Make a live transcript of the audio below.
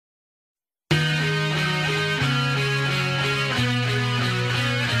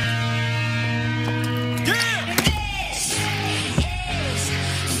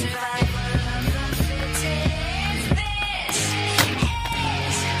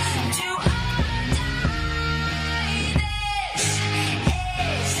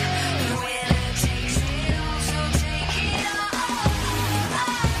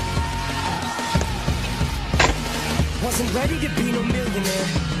ready to be no millionaire.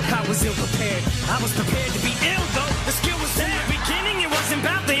 I was ill prepared. I was prepared to be